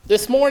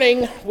This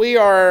morning, we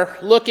are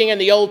looking in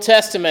the Old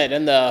Testament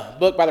in the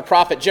book by the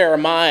prophet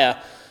Jeremiah.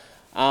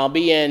 I'll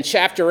be in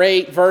chapter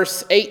 8,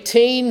 verse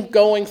 18,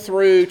 going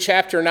through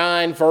chapter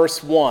 9,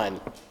 verse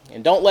 1.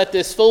 And don't let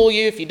this fool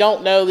you. If you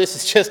don't know, this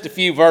is just a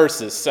few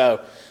verses,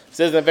 so this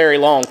isn't a very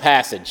long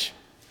passage.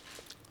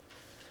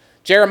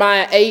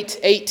 Jeremiah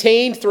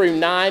 8:18 through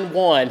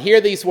 9:1.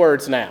 Hear these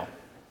words now.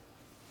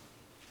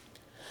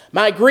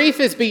 My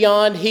grief is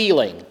beyond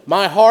healing.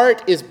 My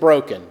heart is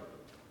broken.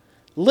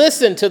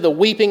 Listen to the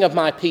weeping of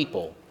my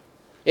people.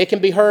 It can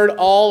be heard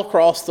all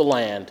across the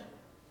land.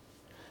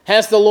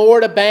 Has the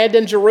Lord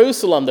abandoned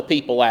Jerusalem, the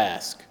people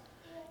ask?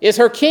 Is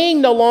her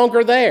king no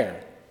longer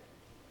there?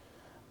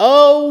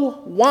 Oh,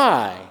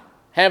 why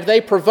have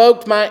they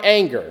provoked my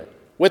anger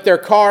with their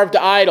carved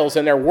idols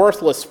and their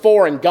worthless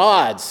foreign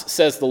gods,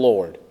 says the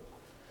Lord.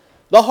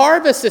 The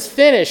harvest is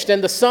finished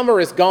and the summer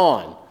is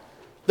gone.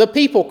 The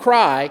people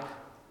cry,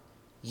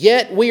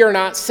 yet we are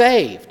not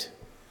saved.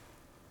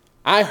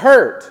 I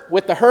hurt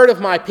with the hurt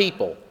of my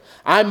people.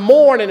 I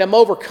mourn and am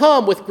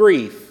overcome with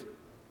grief.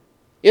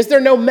 Is there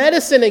no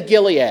medicine in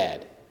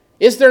Gilead?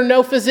 Is there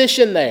no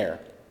physician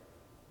there?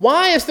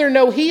 Why is there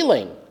no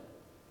healing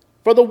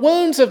for the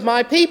wounds of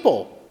my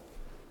people?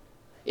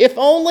 If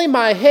only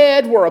my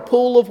head were a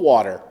pool of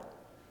water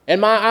and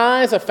my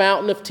eyes a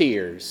fountain of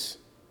tears,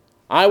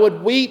 I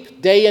would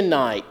weep day and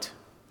night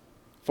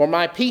for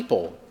my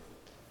people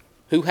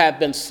who have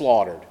been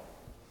slaughtered.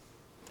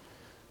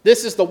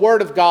 This is the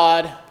word of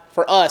God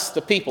for us,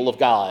 the people of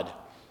God.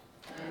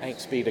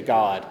 Thanks be to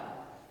God.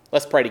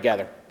 Let's pray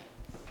together.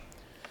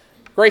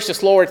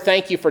 Gracious Lord,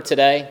 thank you for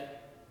today.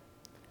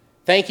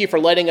 Thank you for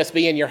letting us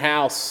be in your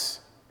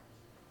house.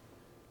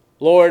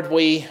 Lord,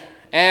 we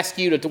ask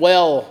you to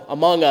dwell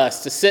among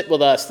us, to sit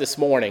with us this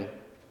morning,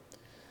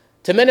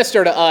 to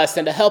minister to us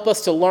and to help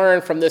us to learn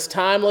from this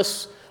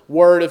timeless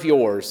word of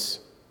yours,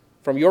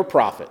 from your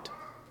prophet.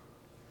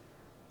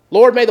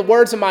 Lord, may the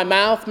words of my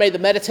mouth, may the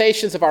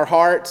meditations of our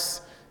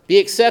hearts be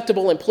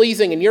acceptable and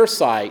pleasing in your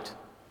sight,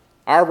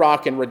 our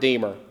rock and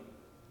redeemer.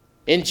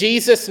 In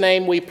Jesus'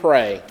 name we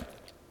pray.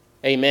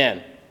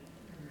 Amen.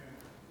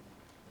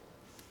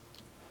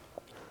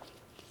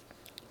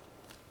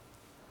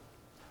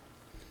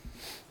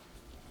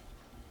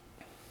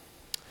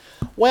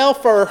 Well,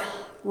 for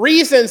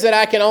reasons that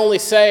I can only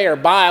say are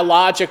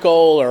biological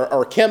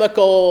or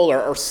chemical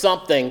or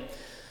something,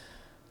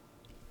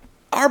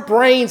 our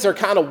brains are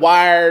kind of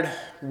wired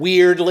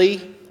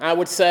weirdly, I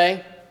would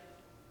say,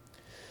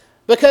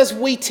 because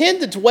we tend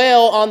to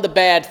dwell on the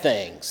bad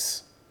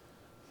things.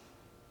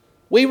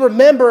 We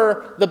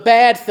remember the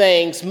bad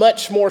things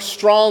much more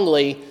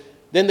strongly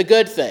than the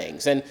good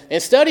things. And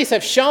studies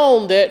have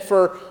shown that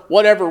for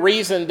whatever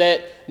reason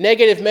that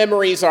negative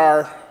memories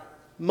are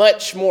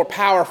much more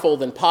powerful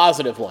than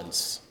positive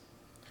ones.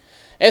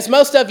 As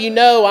most of you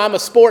know, I'm a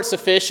sports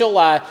official.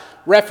 I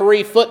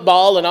referee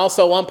football and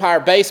also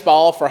umpire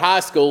baseball for high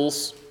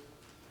schools.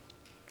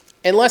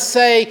 And let's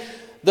say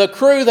the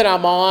crew that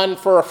I'm on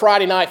for a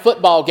Friday night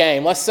football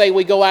game, let's say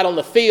we go out on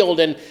the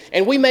field and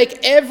we make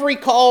every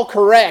call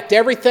correct.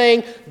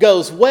 Everything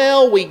goes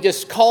well. We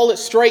just call it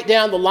straight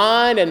down the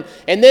line. And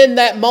then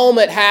that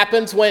moment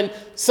happens when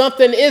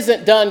something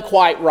isn't done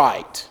quite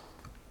right.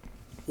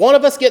 One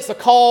of us gets a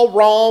call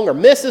wrong or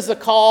misses a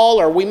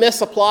call or we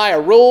misapply a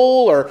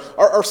rule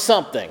or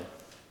something.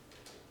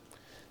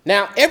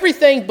 Now,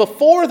 everything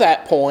before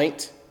that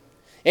point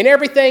and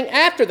everything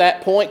after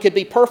that point could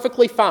be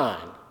perfectly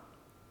fine.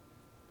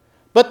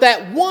 But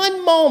that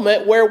one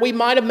moment where we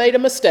might have made a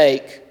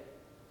mistake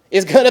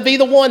is going to be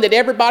the one that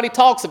everybody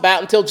talks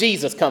about until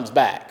Jesus comes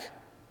back.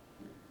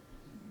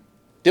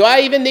 Do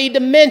I even need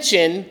to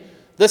mention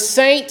the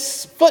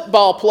Saints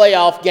football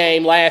playoff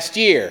game last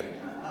year?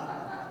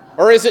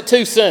 Or is it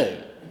too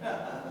soon?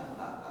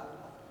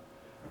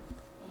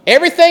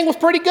 Everything was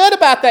pretty good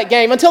about that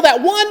game until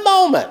that one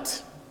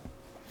moment.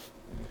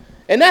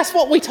 And that's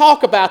what we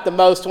talk about the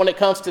most when it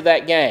comes to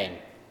that game.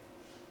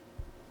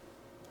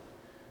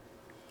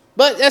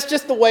 But that's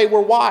just the way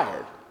we're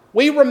wired.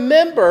 We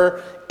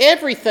remember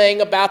everything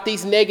about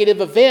these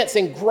negative events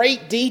in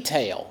great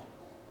detail.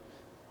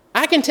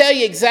 I can tell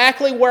you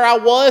exactly where I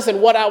was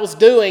and what I was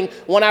doing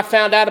when I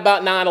found out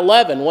about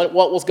 9/11,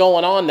 what was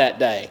going on that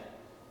day.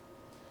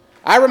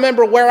 I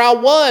remember where I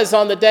was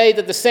on the day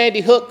that the Sandy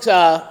Hook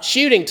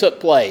shooting took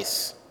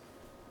place.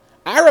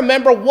 I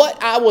remember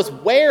what I was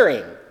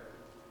wearing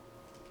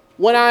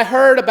when I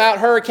heard about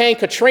Hurricane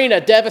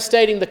Katrina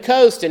devastating the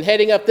coast and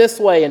heading up this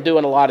way and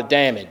doing a lot of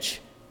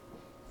damage.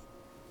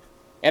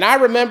 And I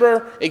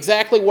remember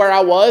exactly where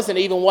I was and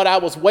even what I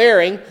was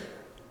wearing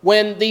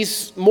when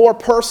these more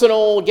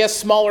personal, I guess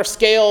smaller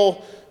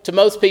scale to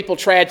most people,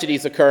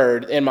 tragedies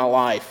occurred in my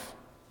life.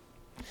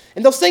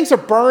 And those things are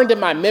burned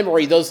in my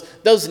memory, those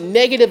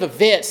negative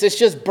events, it's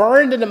just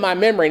burned into my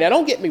memory. Now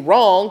don't get me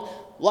wrong,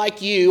 like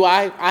you,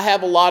 I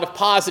have a lot of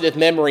positive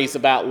memories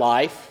about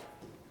life.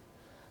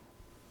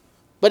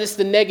 But it's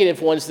the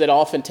negative ones that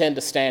often tend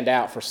to stand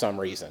out for some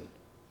reason.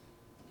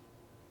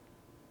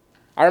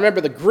 I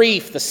remember the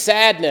grief, the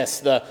sadness,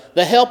 the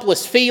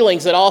helpless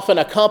feelings that often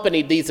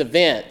accompanied these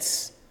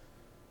events.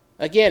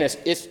 Again,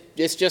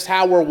 it's just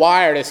how we're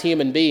wired as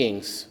human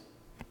beings.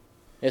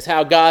 It's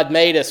how God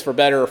made us, for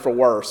better or for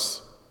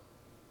worse.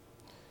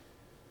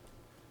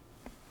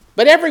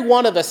 But every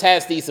one of us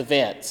has these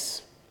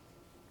events.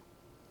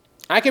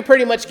 I can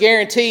pretty much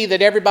guarantee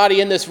that everybody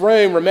in this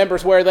room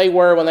remembers where they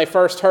were when they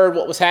first heard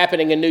what was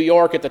happening in New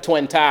York at the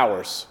Twin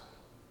Towers.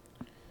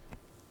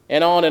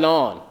 And on and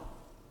on.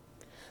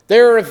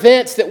 There are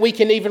events that we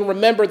can even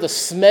remember the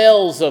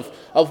smells of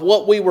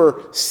what we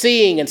were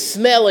seeing and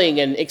smelling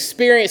and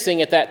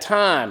experiencing at that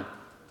time.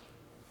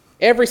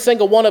 Every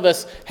single one of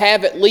us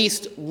have at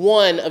least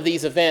one of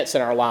these events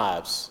in our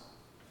lives.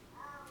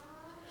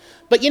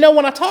 But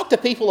when I talk to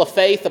people of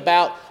faith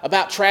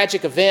about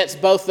tragic events,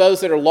 both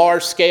those that are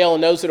large scale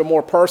and those that are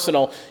more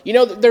personal,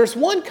 there's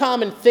one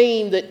common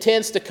theme that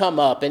tends to come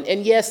up,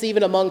 and yes,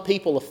 even among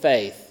people of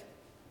faith.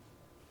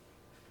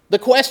 The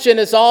question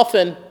is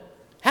often,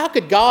 how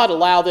could God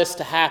allow this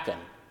to happen?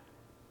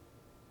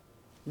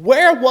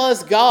 Where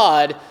was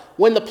God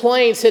when the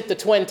planes hit the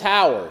Twin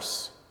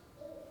Towers?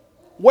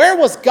 Where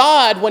was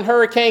God when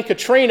Hurricane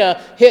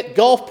Katrina hit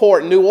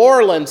Gulfport and New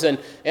Orleans and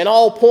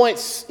all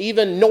points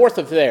even north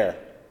of there?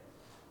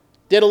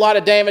 Did a lot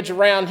of damage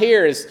around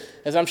here, as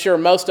I'm sure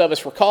most of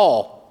us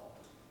recall.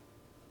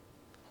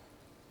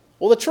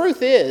 Well, the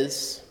truth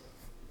is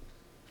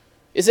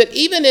that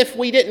even if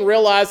we didn't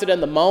realize it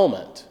in the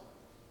moment,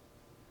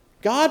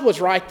 God was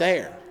right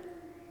there.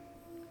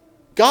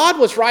 God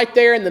was right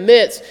there in the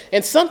midst.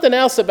 And something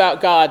else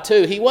about God,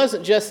 too. He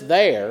wasn't just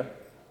there.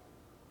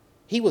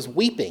 He was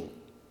weeping.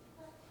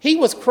 He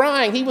was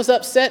crying. He was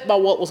upset by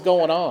what was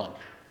going on.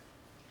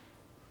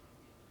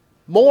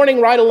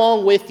 Mourning right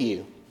along with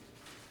you.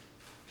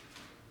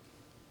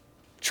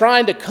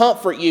 Trying to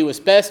comfort you as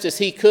best as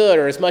he could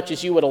or as much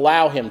as you would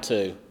allow him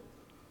to.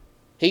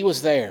 He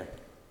was there.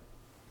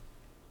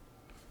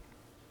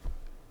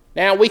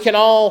 Now, we can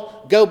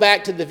all go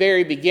back to the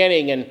very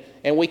beginning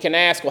and we can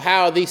ask, well,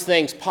 how are these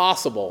things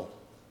possible?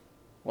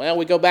 Well,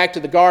 we go back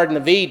to the Garden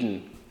of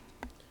Eden.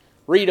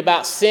 Read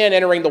about sin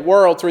entering the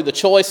world through the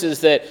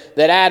choices that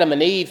Adam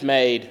and Eve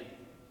made,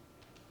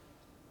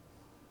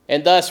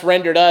 and thus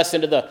rendered us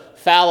into the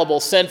fallible,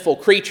 sinful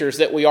creatures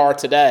that we are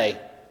today.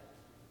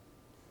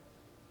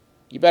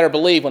 You better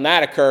believe when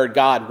that occurred,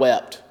 God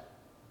wept.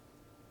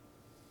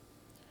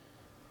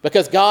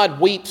 Because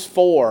God weeps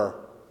for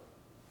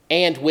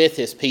and with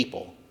his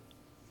people.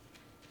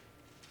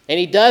 And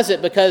he does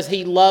it because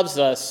he loves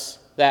us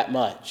that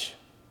much.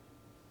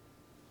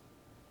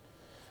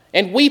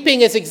 And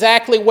weeping is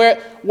exactly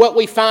what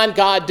we find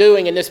God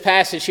doing in this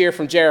passage here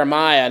from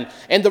Jeremiah.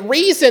 And the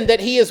reason that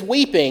he is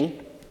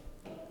weeping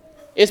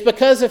is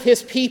because of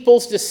his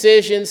people's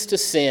decisions to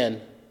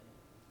sin.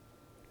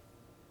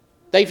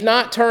 They've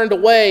not turned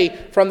away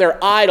from their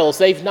idols.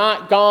 They've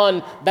not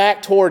gone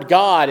back toward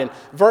God. And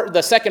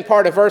the second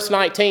part of verse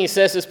 19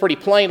 says this pretty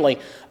plainly.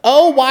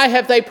 Oh, why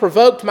have they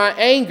provoked my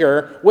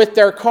anger with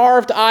their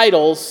carved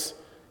idols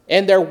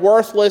and their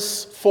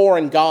worthless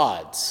foreign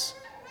gods?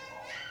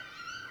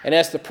 And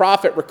as the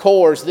prophet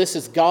records, this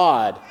is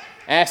God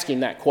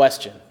asking that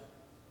question.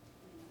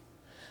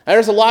 Now,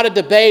 there's a lot of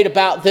debate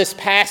about this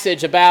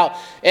passage, about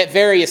at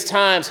various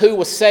times who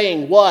was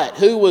saying what,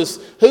 who was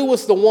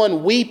the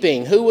one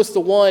weeping, who was the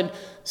one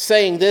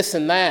saying this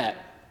and that.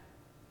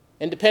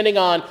 And depending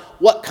on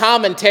what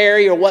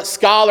commentary or what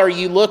scholar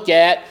you look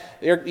at,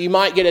 you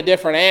might get a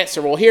different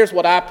answer. Well, here's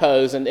what I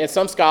pose, and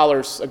some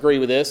scholars agree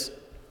with this.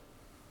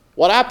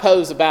 What I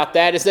pose about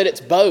that is that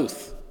it's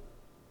both.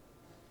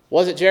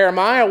 Was it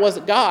Jeremiah or was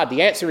it God?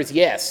 The answer is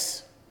yes.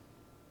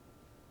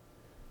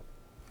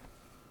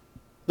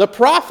 The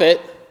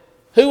prophet,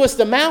 who was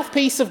the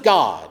mouthpiece of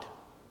God,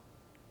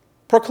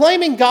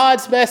 proclaiming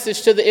God's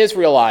message to the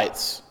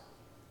Israelites,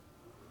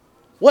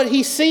 what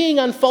he's seeing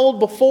unfold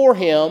before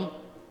him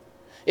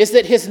is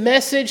that his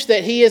message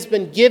that he has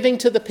been giving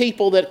to the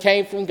people that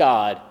came from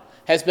God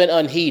has been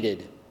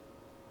unheeded.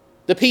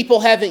 The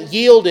people haven't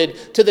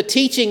yielded to the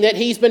teaching that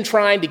he's been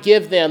trying to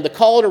give them, the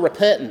call to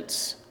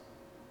repentance.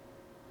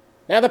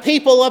 Now, the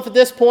people up at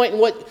this point, and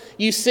what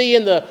you see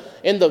in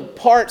the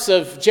parts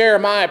of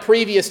Jeremiah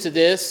previous to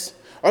this,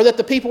 are that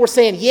the people were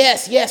saying,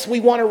 yes,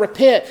 we want to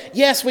repent.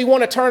 Yes, we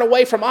want to turn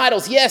away from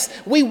idols. Yes,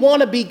 we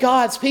want to be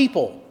God's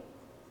people.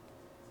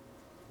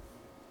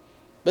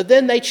 But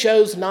then they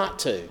chose not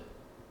to.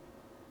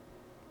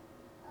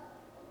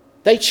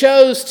 They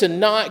chose to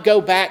not go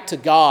back to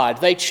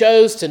God. They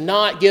chose to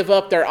not give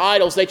up their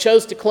idols. They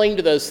chose to cling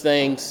to those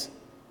things.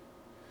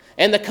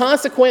 And the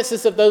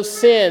consequences of those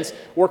sins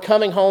were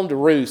coming home to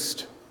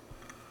roost.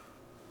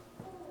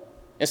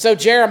 And so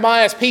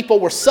Jeremiah's people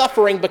were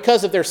suffering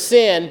because of their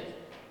sin,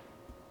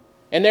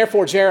 and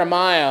therefore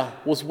Jeremiah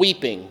was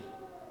weeping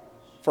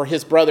for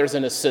his brothers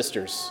and his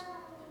sisters.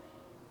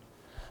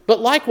 But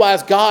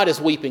likewise, God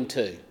is weeping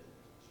too.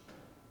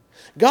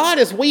 God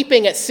is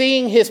weeping at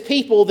seeing his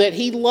people that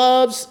he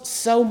loves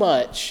so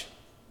much,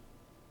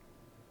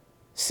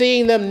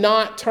 seeing them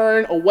not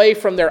turn away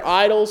from their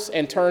idols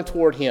and turn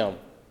toward him.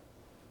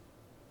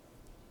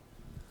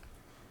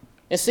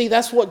 And see,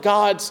 that's what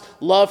God's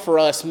love for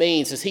us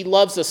means, is he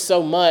loves us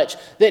so much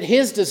that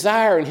his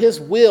desire and his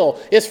will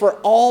is for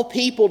all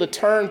people to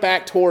turn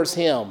back towards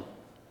him,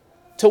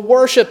 to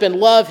worship and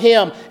love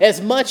him as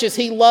much as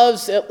he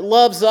loves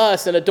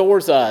us and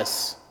adores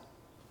us.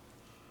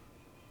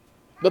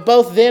 But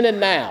both then and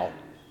now,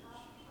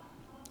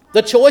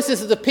 the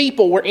choices of the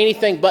people were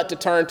anything but to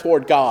turn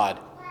toward God.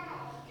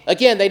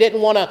 Again, they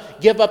didn't want to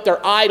give up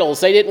their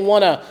idols. They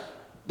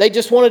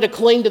just wanted to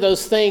cling to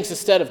those things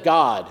instead of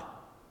God.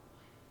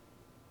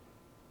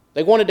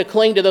 They wanted to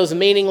cling to those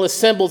meaningless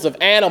symbols of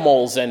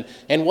animals and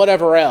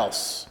whatever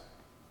else,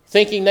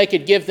 thinking they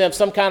could give them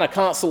some kind of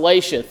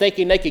consolation,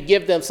 thinking they could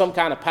give them some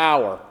kind of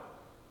power.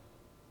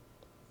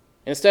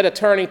 Instead of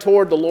turning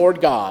toward the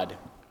Lord God,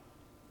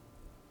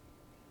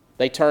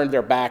 they turned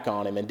their back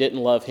on him and didn't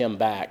love him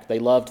back. They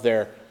loved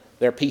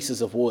their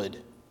pieces of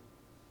wood.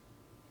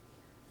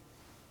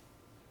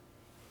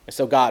 And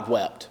so God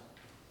wept.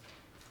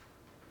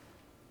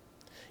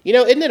 You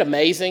know, isn't it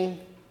amazing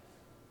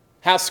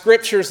how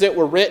scriptures that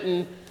were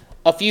written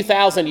a few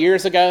thousand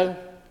years ago,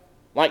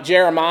 like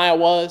Jeremiah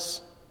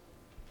was,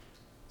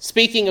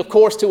 speaking, of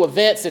course, to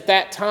events at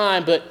that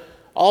time, but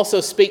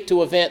also speak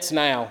to events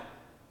now?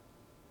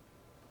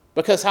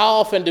 Because how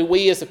often do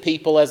we as a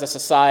people, as a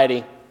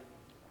society,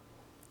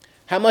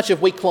 how much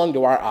have we clung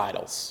to our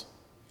idols?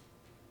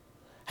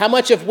 How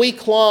much have we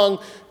clung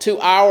to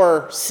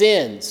our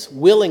sins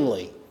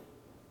willingly?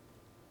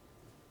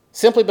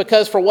 Simply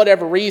because, for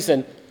whatever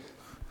reason,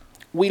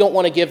 we don't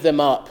want to give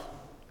them up.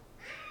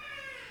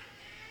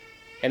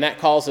 And that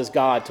causes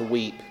God to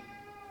weep.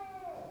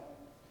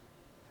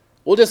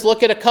 We'll just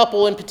look at a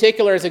couple in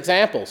particular as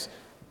examples.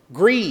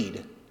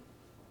 Greed.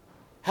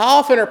 How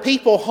often are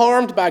people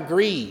harmed by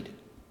greed?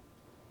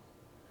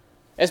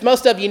 As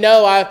most of you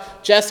know,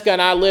 Jessica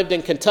and I lived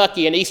in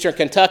Kentucky, in eastern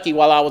Kentucky,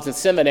 while I was in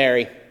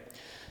seminary,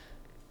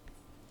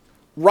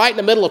 right in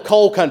the middle of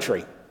coal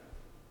country.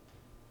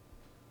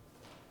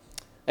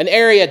 An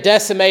area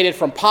decimated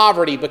from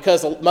poverty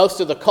because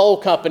most of the coal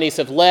companies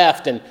have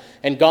left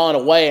and gone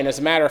away. And as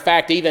a matter of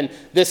fact, even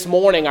this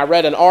morning I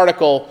read an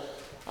article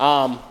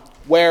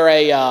where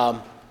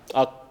a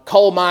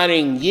coal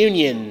mining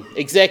union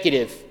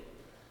executive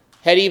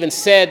had even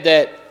said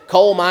that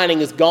coal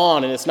mining is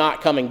gone and it's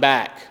not coming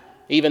back.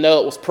 Even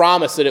though it was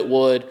promised that it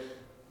would,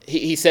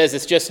 he says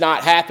it's just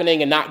not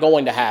happening and not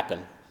going to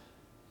happen.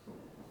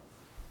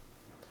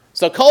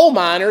 So coal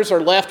miners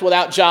are left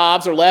without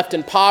jobs or left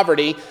in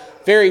poverty.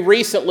 Very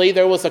recently,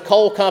 there was a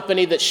coal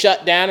company that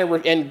shut down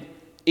and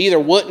either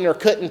wouldn't or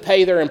couldn't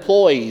pay their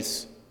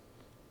employees.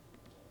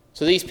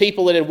 So these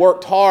people that had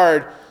worked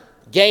hard,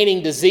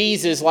 gaining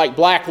diseases like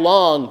black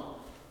lung,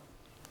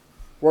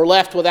 were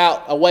left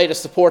without a way to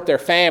support their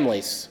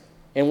families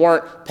and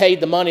weren't paid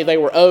the money they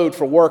were owed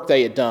for work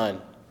they had done.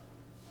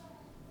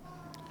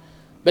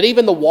 But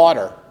even the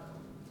water.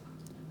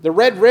 The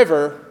Red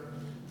River,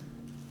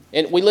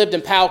 and we lived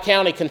in Powell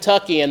County,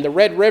 Kentucky, and the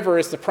Red River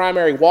is the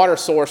primary water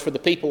source for the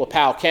people of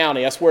Powell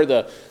County. That's where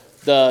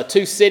the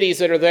two cities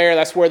that are there,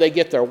 that's where they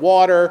get their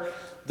water.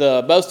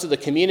 Most of the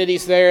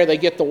communities there, they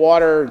get the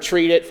water and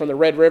treat it from the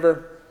Red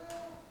River.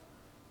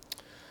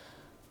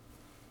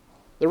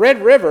 The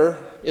Red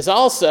River is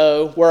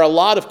also where a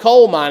lot of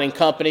coal mining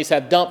companies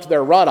have dumped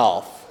their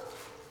runoff.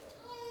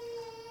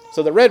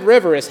 So the Red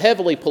River is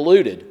heavily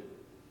polluted.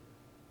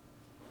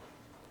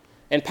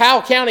 And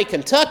Powell County,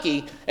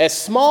 Kentucky, as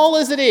small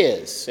as it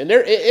is, and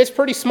it's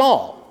pretty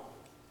small,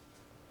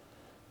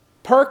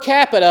 per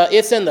capita,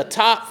 it's in the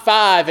top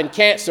 5 in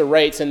cancer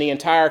rates in the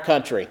entire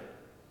country.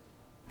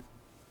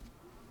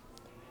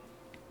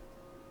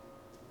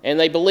 And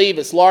they believe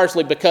it's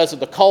largely because of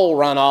the coal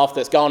runoff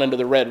that's gone into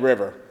the Red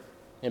River,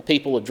 and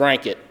people have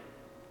drank it.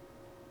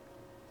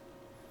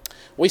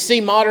 We see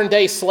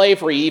modern-day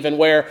slavery even,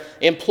 where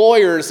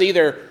employers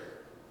either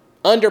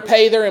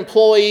underpay their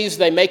employees,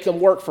 they make them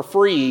work for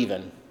free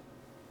even.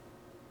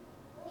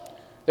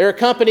 There are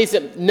companies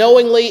that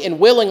knowingly and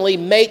willingly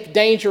make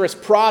dangerous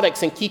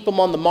products and keep them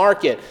on the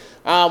market.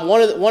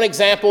 One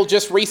example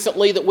just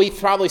recently that we've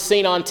probably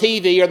seen on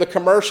TV are the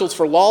commercials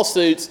for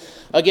lawsuits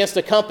against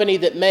a company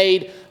that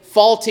made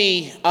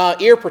faulty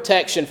ear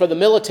protection for the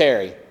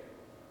military.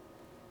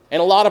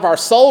 And a lot of our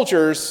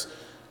soldiers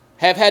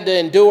have had to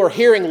endure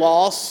hearing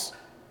loss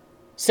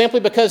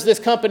simply because this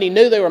company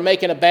knew they were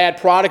making a bad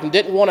product and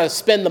didn't want to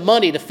spend the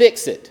money to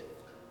fix it.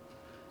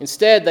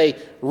 Instead, they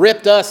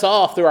ripped us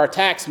off through our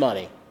tax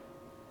money,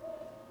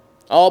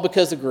 all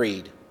because of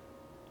greed.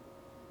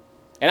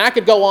 And I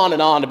could go on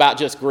and on about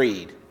just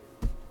greed,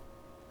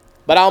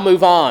 but I'll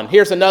move on.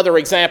 Here's another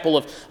example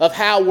of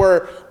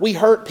how we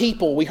hurt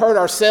people, we hurt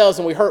ourselves,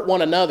 and we hurt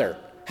one another.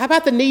 How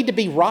about the need to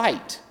be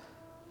right?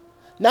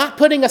 Not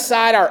putting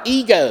aside our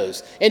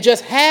egos and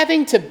just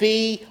having to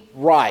be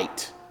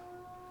right.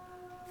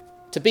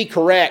 To be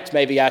correct,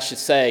 maybe I should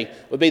say,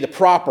 would be the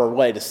proper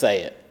way to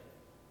say it.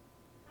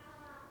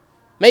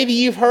 Maybe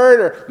you've heard,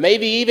 or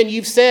maybe even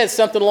you've said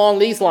something along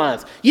these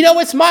lines. You know,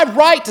 it's my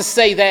right to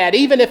say that,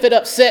 even if it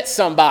upsets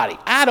somebody.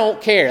 I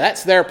don't care.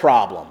 That's their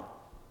problem.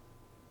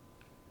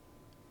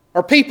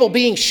 or people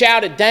being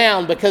shouted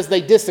down because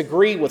they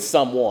disagree with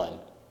someone.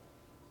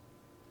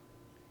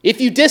 If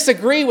you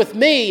disagree with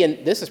me,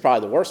 and this is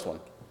probably the worst one,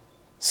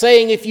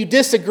 saying if you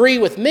disagree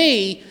with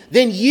me,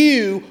 then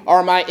you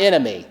are my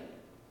enemy.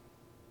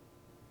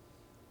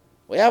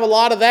 We have a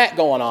lot of that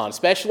going on,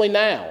 especially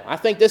now. I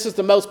think this is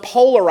the most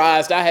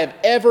polarized I have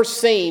ever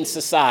seen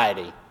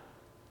society.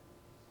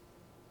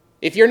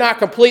 If you're not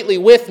completely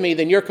with me,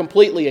 then you're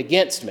completely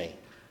against me.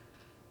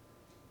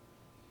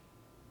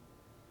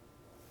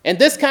 And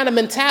this kind of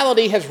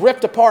mentality has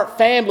ripped apart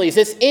families.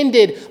 It's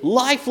ended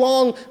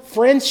lifelong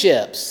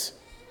friendships.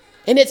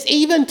 And it's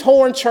even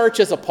torn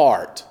churches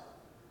apart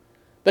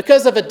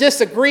because of a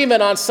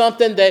disagreement on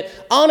something that,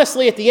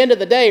 honestly, at the end of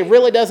the day,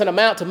 really doesn't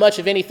amount to much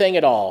of anything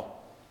at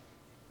all.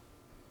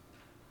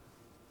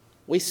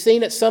 We've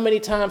seen it so many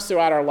times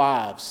throughout our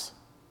lives.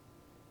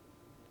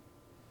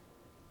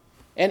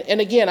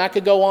 And again, I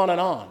could go on and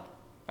on.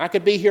 I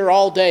could be here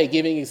all day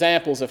giving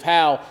examples of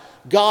how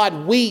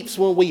God weeps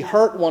when we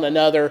hurt one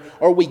another,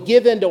 or we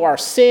give in to our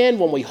sin,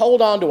 when we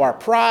hold on to our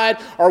pride,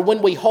 or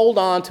when we hold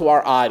on to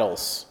our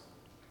idols.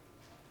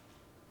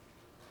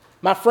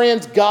 My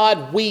friends,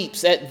 God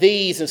weeps at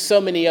these and so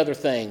many other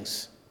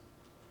things.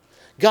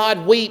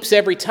 God weeps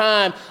every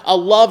time a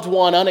loved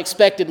one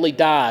unexpectedly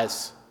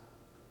dies.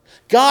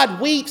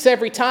 God weeps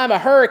every time a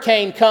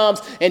hurricane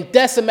comes and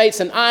decimates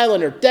an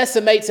island or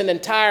decimates an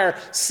entire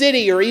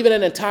city or even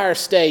an entire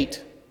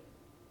state.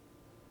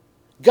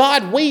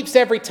 God weeps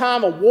every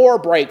time a war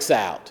breaks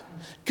out.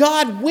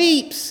 God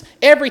weeps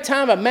every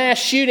time a mass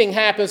shooting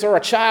happens or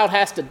a child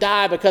has to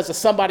die because of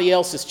somebody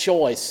else's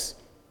choice.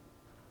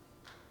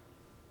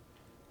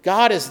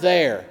 God is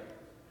there,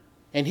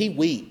 and he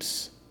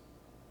weeps.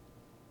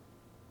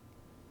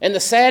 And the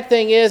sad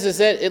thing is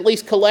that at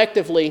least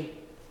collectively,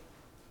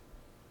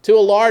 to a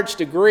large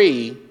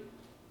degree,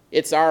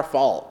 it's our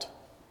fault.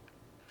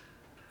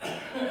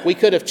 We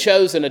could have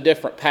chosen a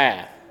different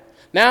path.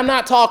 Now, I'm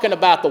not talking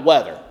about the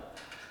weather.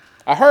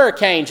 A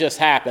hurricane just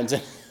happens.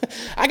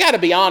 I got to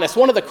be honest,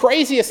 one of the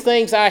craziest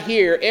things I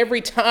hear every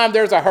time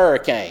there's a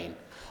hurricane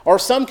or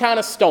some kind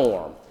of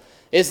storm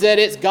is that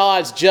it's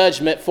God's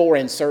judgment for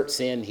insert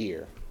sin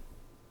here.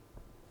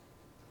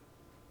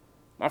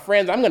 My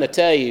friends, I'm going to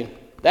tell you,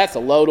 that's a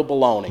load of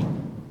baloney.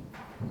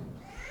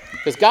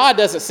 Because God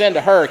doesn't send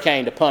a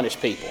hurricane to punish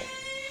people.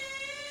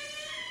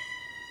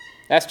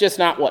 That's just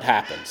not what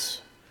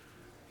happens.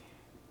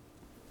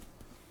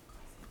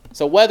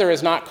 So weather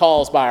is not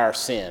caused by our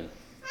sin.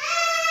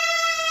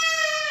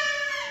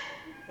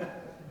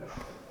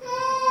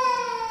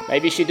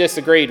 Maybe she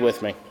disagreed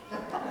with me.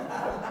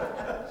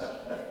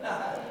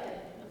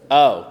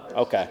 Oh,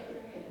 okay.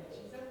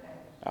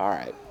 All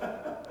right.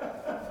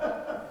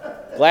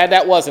 Glad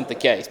that wasn't the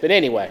case. But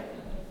anyway.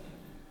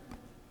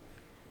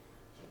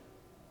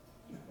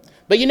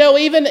 But you know,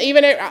 even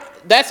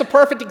that's a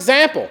perfect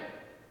example.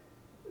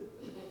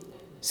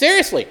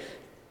 Seriously.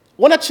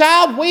 When a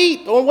child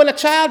weeps or when a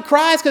child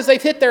cries because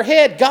they've hit their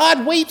head,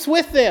 God weeps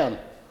with them.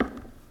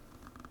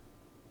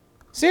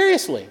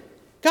 Seriously.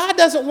 God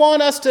doesn't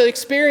want us to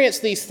experience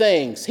these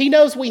things. He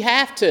knows we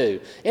have to.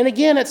 And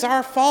again, it's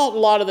our fault a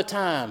lot of the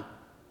time.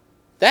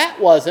 That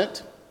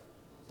wasn't.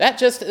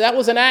 That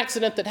was an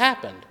accident that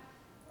happened.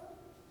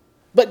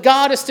 But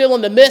God is still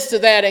in the midst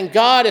of that, and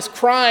God is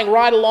crying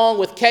right along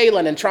with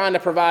Kaylin and trying to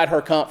provide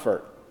her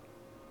comfort.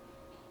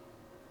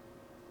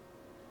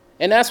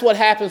 And that's what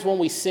happens when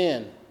we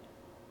sin.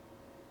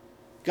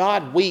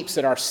 God weeps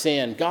at our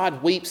sin.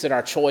 God weeps at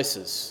our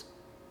choices.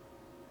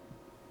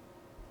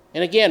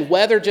 And again,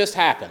 weather just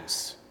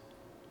happens.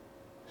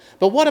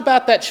 But what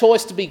about that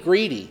choice to be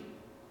greedy?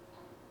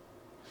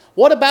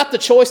 What about the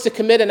choice to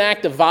commit an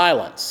act of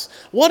violence?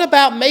 What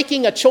about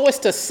making a choice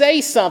to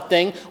say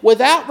something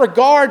without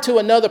regard to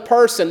another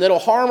person that'll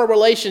harm a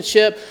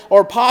relationship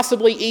or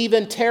possibly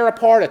even tear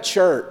apart a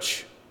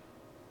church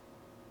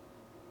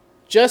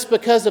just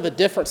because of a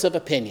difference of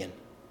opinion?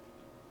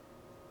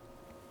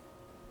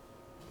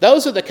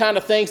 Those are the kind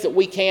of things that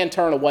we can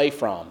turn away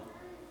from.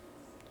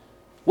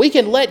 We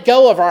can let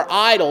go of our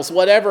idols,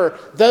 whatever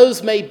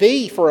those may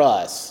be for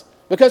us.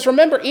 Because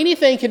remember,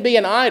 anything can be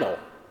an idol.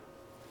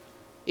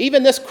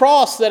 Even this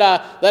cross that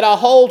I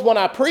hold when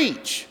I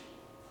preach.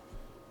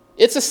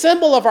 It's a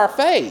symbol of our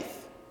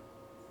faith.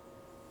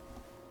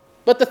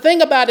 But the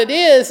thing about it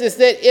is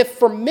that if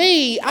for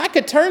me, I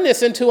could turn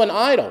this into an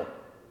idol.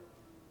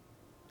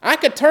 I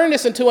could turn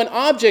this into an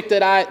object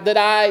that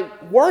I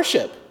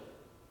worship.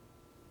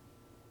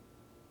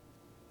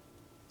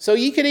 So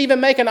you could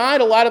even make an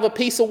idol out of a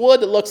piece of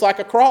wood that looks like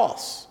a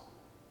cross,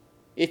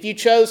 if you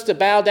chose to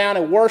bow down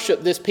and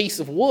worship this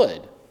piece of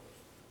wood,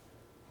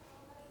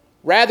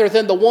 rather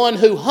than the one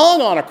who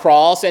hung on a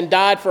cross and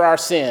died for our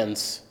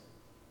sins.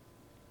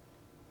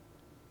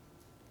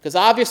 Because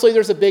obviously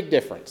there's a big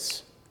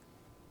difference.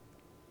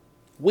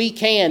 We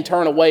can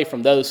turn away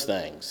from those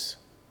things.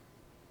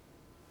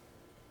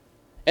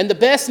 And the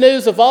best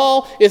news of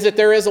all is that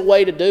there is a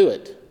way to do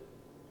it.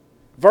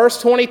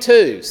 Verse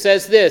 22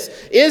 says this,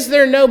 "Is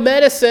there no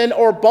medicine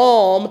or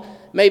balm,"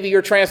 maybe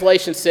your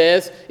translation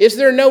says, "is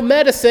there no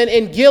medicine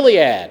in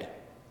Gilead?"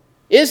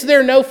 Is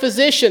there no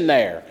physician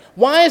there?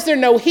 Why is there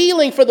no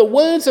healing for the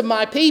wounds of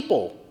my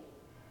people?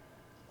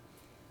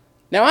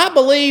 Now, I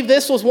believe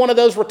this was one of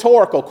those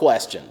rhetorical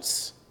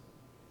questions,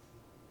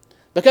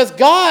 because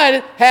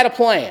God had a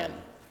plan.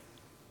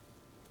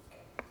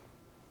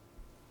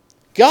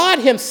 God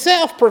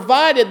himself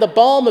provided the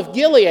balm of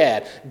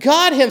Gilead.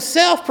 God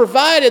himself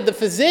provided the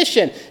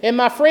physician. And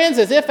my friends,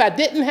 as if I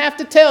didn't have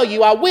to tell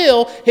you, I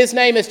will. His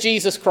name is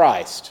Jesus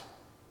Christ.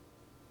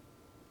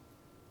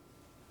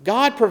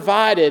 God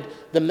provided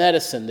the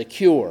medicine, the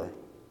cure.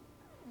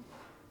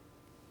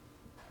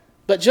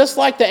 But just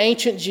like the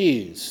ancient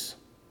Jews,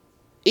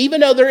 even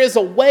though there is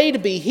a way to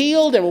be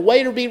healed and a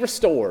way to be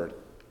restored,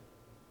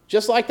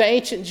 just like the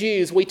ancient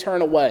Jews, we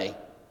turn away.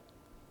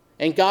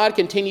 And God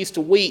continues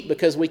to weep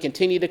because we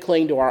continue to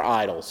cling to our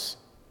idols.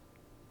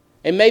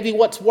 And maybe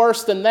what's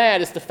worse than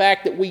that is the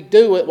fact that we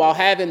do it while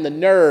having the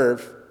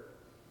nerve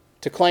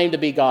to claim to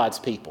be God's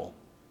people.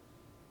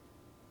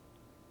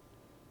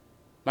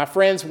 My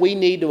friends, we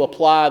need to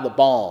apply the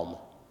balm.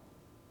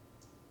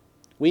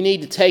 We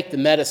need to take the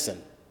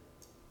medicine.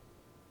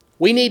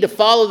 We need to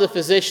follow the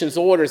physician's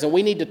orders, and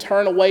we need to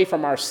turn away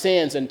from our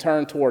sins and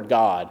turn toward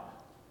God.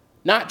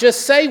 Not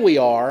just say we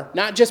are,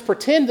 not just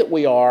pretend that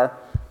we are,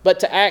 but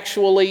to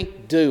actually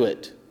do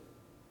it.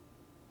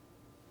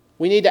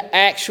 We need to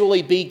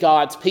actually be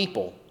God's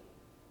people.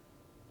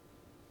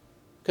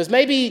 Because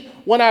maybe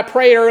when I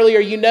prayed earlier,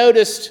 you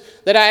noticed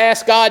that I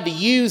asked God to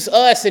use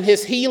us in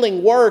his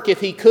healing work if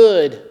he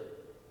could.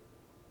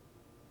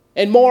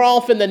 And more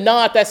often than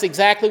not, that's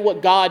exactly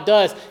what God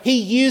does. He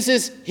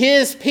uses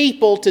his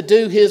people to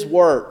do his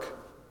work.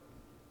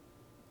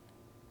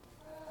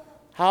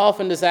 How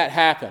often does that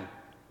happen?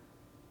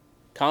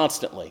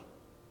 Constantly.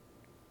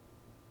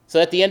 So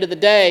at the end of the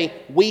day,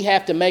 we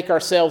have to make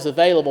ourselves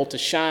available to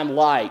shine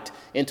light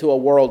into a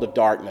world of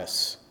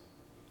darkness.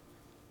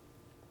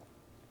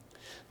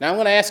 Now I'm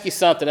going to ask you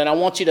something, and I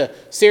want you to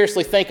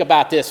seriously think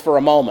about this for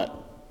a moment.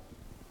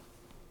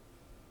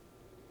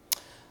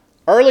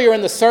 Earlier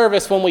in the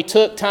service, when we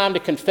took time to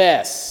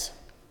confess,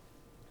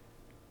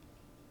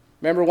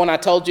 remember when I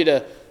told you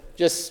to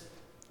just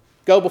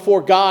go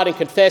before God and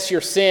confess your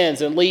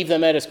sins and leave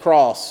them at his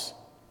cross?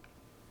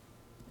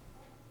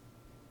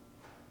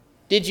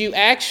 Did you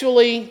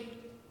actually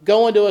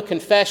go into a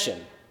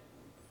confession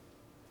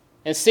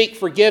and seek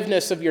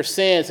forgiveness of your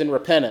sins and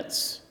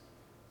repentance?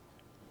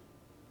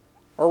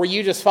 Or were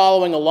you just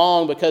following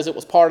along because it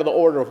was part of the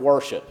order of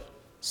worship?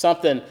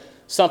 Something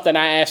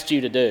I asked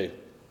you to do?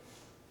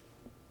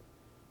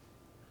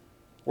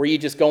 Were you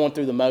just going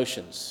through the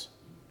motions?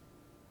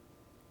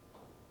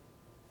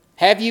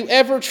 Have you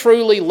ever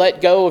truly let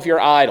go of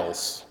your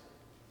idols?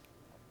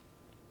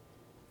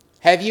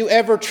 Have you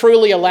ever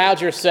truly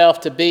allowed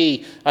yourself to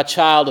be a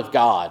child of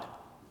God?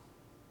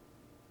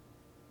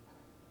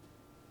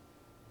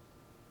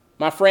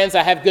 My friends,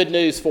 I have good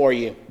news for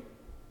you.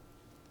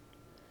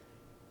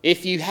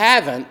 If you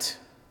haven't,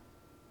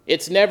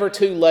 it's never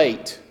too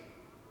late.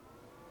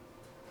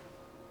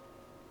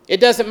 It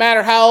doesn't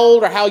matter how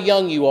old or how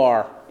young you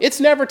are. It's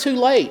never too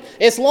late.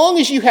 As long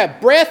as you have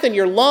breath in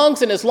your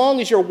lungs and as long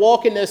as you're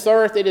walking this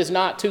earth, it is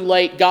not too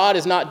late. God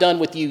is not done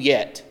with you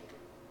yet.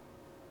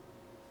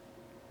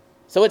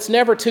 So it's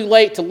never too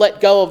late to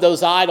let go of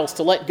those idols,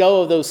 to let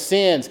go of those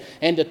sins,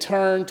 and to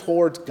turn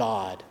towards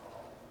God.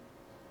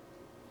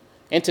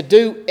 And to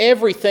do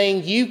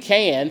everything you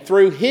can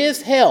through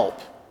his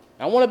help.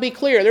 I want to be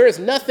clear, there is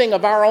nothing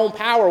of our own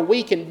power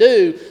we can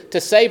do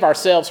to save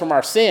ourselves from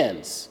our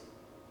sins.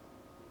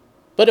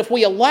 But if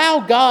we allow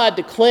God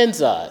to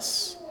cleanse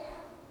us,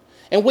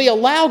 and we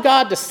allow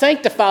God to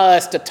sanctify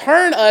us, to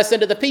turn us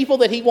into the people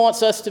that he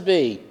wants us to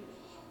be,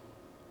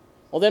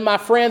 well then, my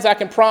friends, I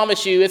can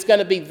promise you it's going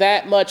to be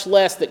that much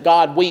less that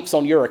God weeps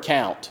on your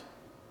account.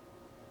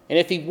 And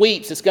if he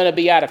weeps, it's going to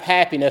be out of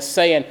happiness,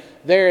 saying,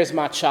 "There is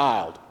my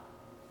child.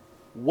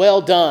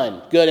 Well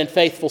done, good and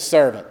faithful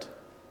servant."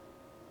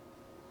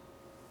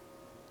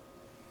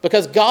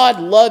 Because God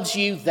loves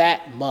you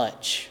that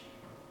much.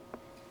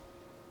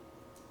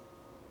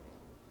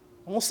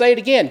 I'm going to say it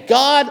again.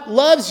 God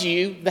loves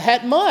you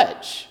that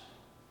much.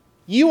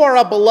 You are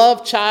a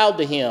beloved child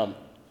to him.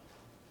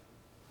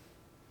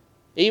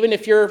 Even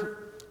if you're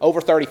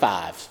over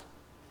 35.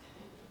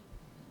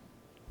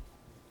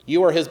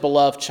 You are his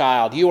beloved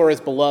child. You are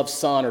his beloved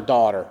son or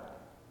daughter.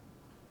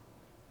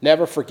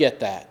 Never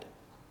forget that.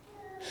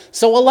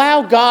 So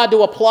allow God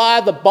to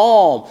apply the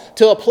balm,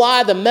 to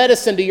apply the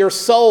medicine to your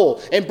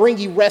soul and bring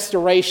you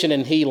restoration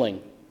and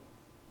healing.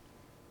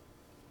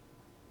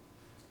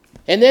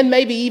 And then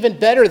maybe even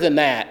better than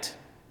that,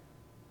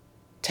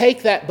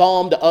 take that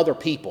balm to other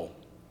people.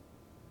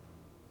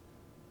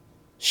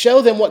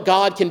 Show them what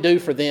God can do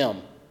for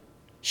them.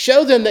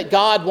 Show them that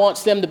God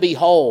wants them to be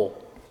whole.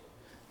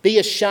 Be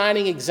a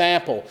shining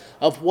example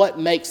of what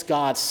makes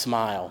God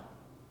smile.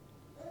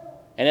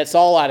 And it's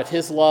all out of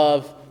his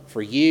love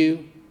for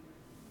you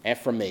and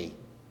for me.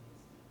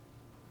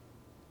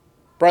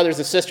 Brothers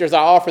and sisters, I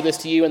offer this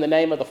to you in the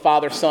name of the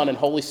Father, Son, and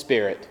Holy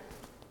Spirit.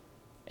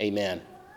 Amen.